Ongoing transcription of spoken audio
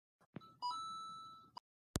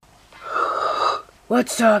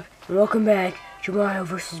What's up, and welcome back to Mario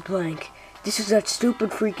vs. Blank. This is that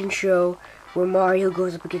stupid freaking show where Mario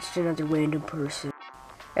goes up against another random person.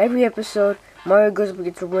 Every episode, Mario goes up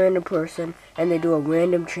against a random person, and they do a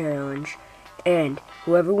random challenge. And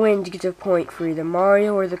whoever wins gets a point for either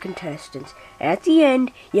Mario or the contestants. At the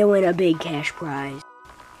end, you win a big cash prize.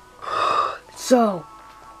 So,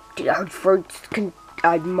 our first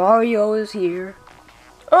Mario is here.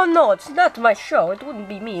 Oh no, it's not my show. It wouldn't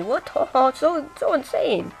be me. What? Oh, so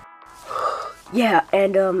insane. Yeah,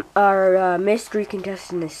 and our mystery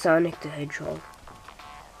contestant is Sonic the Hedgehog.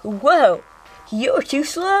 Whoa, you're too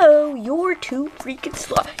slow. You're too freaking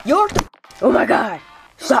slow. Oh my God!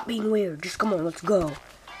 Stop being weird. Just come on, let's go.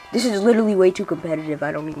 This is literally way too competitive.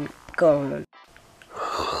 I don't even go on.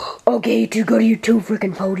 Okay, you go to your two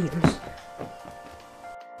freaking podiums.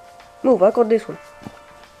 Move. I got this one.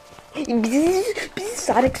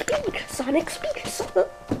 Sonic speed.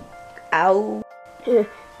 Ow.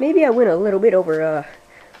 Maybe I went a little bit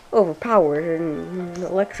overpowered and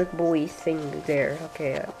electric boy thing there.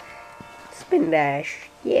 Okay, spin dash.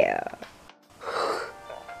 Yeah.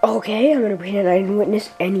 Okay, I'm gonna pretend I didn't witness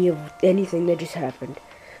anything that just happened.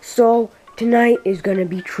 So tonight is gonna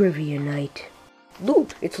be trivia night.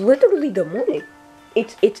 Dude, it's literally the morning.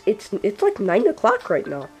 It's like 9 o'clock right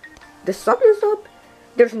now. The sun is up.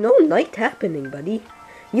 There's no night happening, buddy.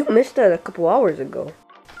 You missed that a couple hours ago.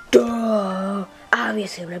 Duh!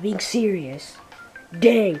 Obviously, I'm not being serious.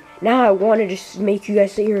 Dang, now I want to just make you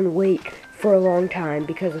guys sit here and wait for a long time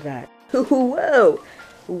because of that. Whoa!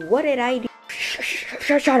 What did I do?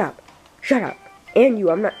 Shut up! Shut up! And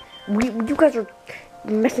you, I'm not... You guys are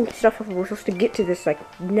messing stuff up. We're supposed to get to this,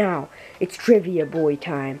 like, now. It's trivia boy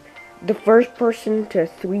time. The first person to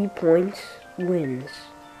 3 points wins.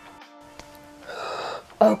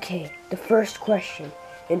 Okay, the first question.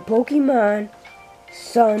 In Pokemon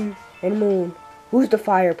Sun and Moon, who's the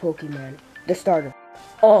fire Pokemon? The starter.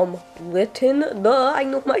 Litten, duh, I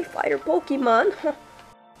know my fire Pokemon.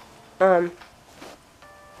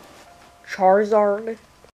 Charizard.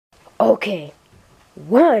 Okay,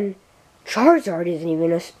 Charizard isn't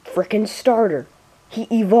even a frickin' starter. He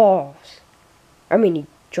evolves. I mean,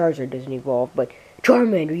 Charizard doesn't evolve, but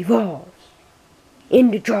Charmander evolves.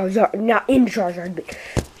 Into Charizard, not into Charizard, but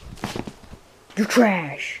you're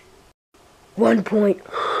trash. 1 point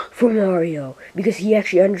for Mario, because he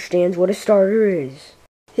actually understands what a starter is.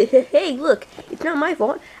 Hey, look, it's not my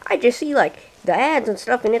fault. I just see, like, the ads and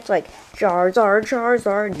stuff, and it's like,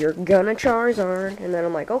 Charizard, you're gonna Charizard. And then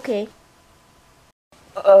I'm like, okay.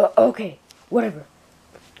 Okay, whatever.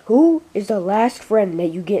 Who is the last friend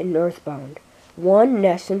that you get in Earthbound? 1,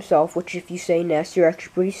 Ness himself, which if you say Ness, you're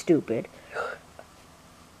actually pretty stupid.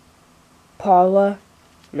 Paula,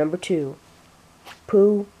 number 2.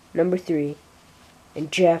 Pooh, number 3.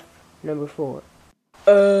 And Jeff, number 4.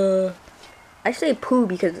 I say Pooh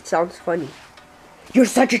because it sounds funny. You're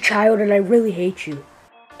such a child and I really hate you.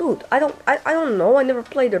 Dude, I don't know. I never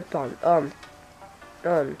played Earthbound.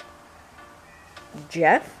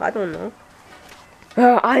 Jeff? I don't know.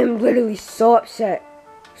 I am literally so upset.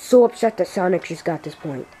 So upset that Sonic just got this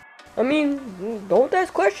point. I mean, don't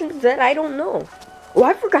ask questions that I don't know. Oh,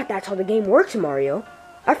 I forgot that's how the game works, Mario.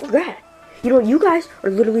 I forgot. You know, you guys are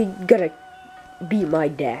literally gonna beat my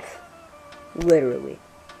death. Literally.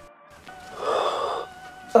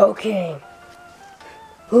 Okay.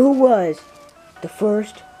 Who was the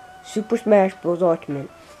first Super Smash Bros. Ultimate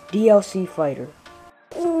DLC fighter?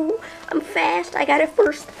 Ooh, I'm fast. I got it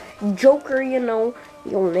first. Joker, you know.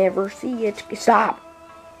 You'll never see it. Stop.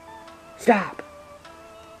 Stop.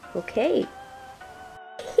 Okay.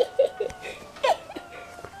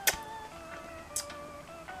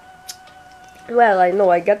 Well, I know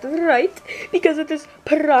I got it right because it is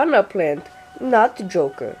Piranha Plant, not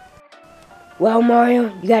Joker. Well,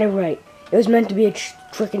 Mario, you got it right. It was meant to be a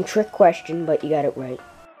trick question, but you got it right.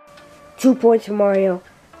 2 points for Mario,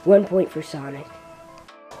 1 point for Sonic.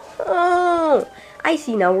 Oh, I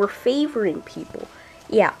see now. We're favoring people.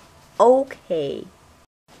 Yeah, okay.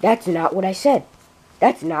 That's not what I said.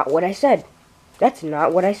 That's not what I said. That's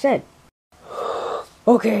not what I said.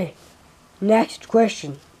 Okay, next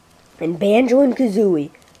question. In Banjo and Kazooie,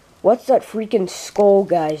 what's that freaking skull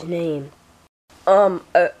guy's name?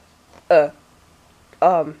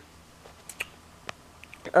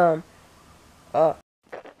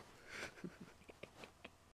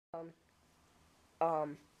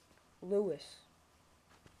 Lewis.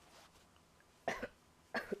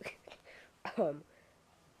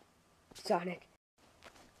 Sonic.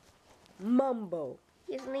 Mumbo.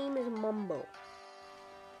 His name is Mumbo.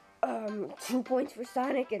 2 points for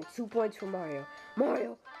Sonic and 2 points for Mario.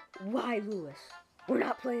 Mario, why Lewis? We're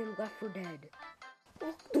not playing Left 4 Dead.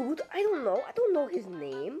 Look, dude, I don't know. I don't know his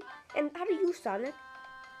name. And how do you, Sonic?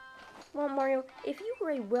 Well, Mario, if you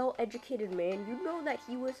were a well-educated man, you'd know that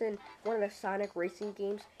he was in one of the Sonic racing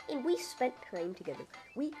games, and we spent time together.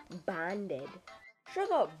 We bonded.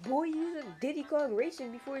 Shut up, boy. He was in Diddy Kong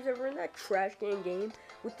Racing before he's ever in that trash can game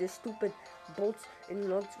with this stupid bolts and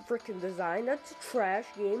freaking design. That's a trash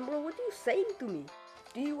game, bro. What are you saying to me?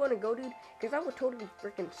 Do you want to go, dude? Because I would totally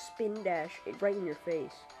freaking spin dash it right in your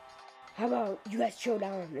face. How about you guys chill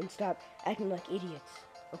down and stop acting like idiots,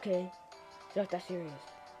 okay? It's not that serious.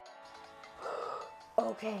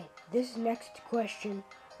 Okay, this next question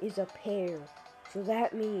is a pair. So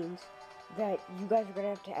that means that you guys are going to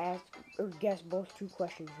have to ask or guess both two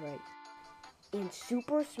questions right. In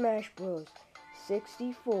Super Smash Bros.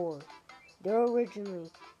 64, there are originally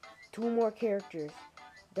two more characters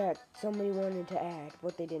that somebody wanted to add,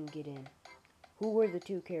 but they didn't get in. Who were the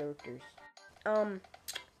two characters?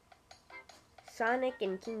 Sonic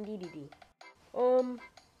and King Dedede.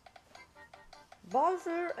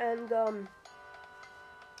 Bowser and,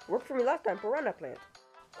 worked for me last time, Piranha Plant.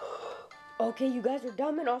 Okay, you guys are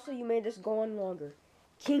dumb, and also you made this go on longer.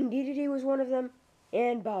 King Dedede was one of them,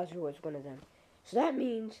 and Bowser was one of them. So that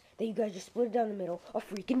means that you guys just split it down the middle, a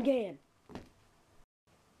freaking Gan.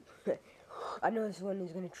 I know this one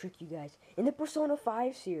is going to trick you guys. In the Persona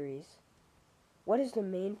 5 series, what is the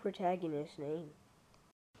main protagonist's name?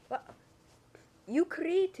 What? You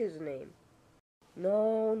create his name.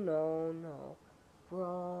 No.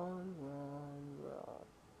 Wrong.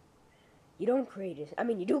 You don't create his... I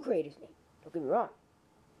mean, you do create his name. Don't get me wrong.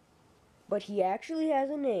 But he actually has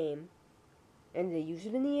a name, and they use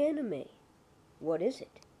it in the anime. What is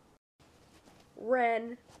it?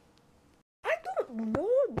 Ren. I don't know,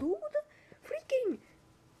 dude. Freaking...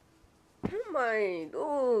 Oh my...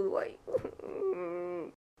 Oh, wait.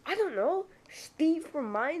 I don't know. Steve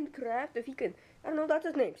from Minecraft, if he can... I don't know, that's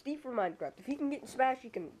his name. Steve from Minecraft. If he can get in Smash, he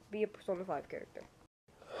can be a Persona 5 character.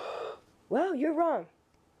 Well, you're wrong.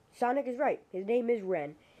 Sonic is right. His name is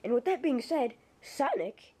Ren. And with that being said,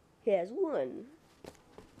 Sonic has won.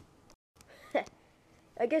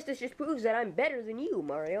 I guess this just proves that I'm better than you,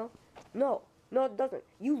 Mario. No, it doesn't.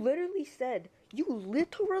 You literally said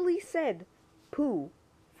poo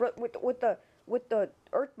with the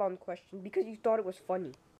Earthbound question because you thought it was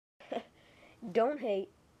funny. Don't hate,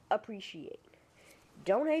 appreciate.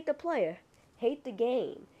 Don't hate the player, hate the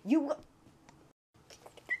game.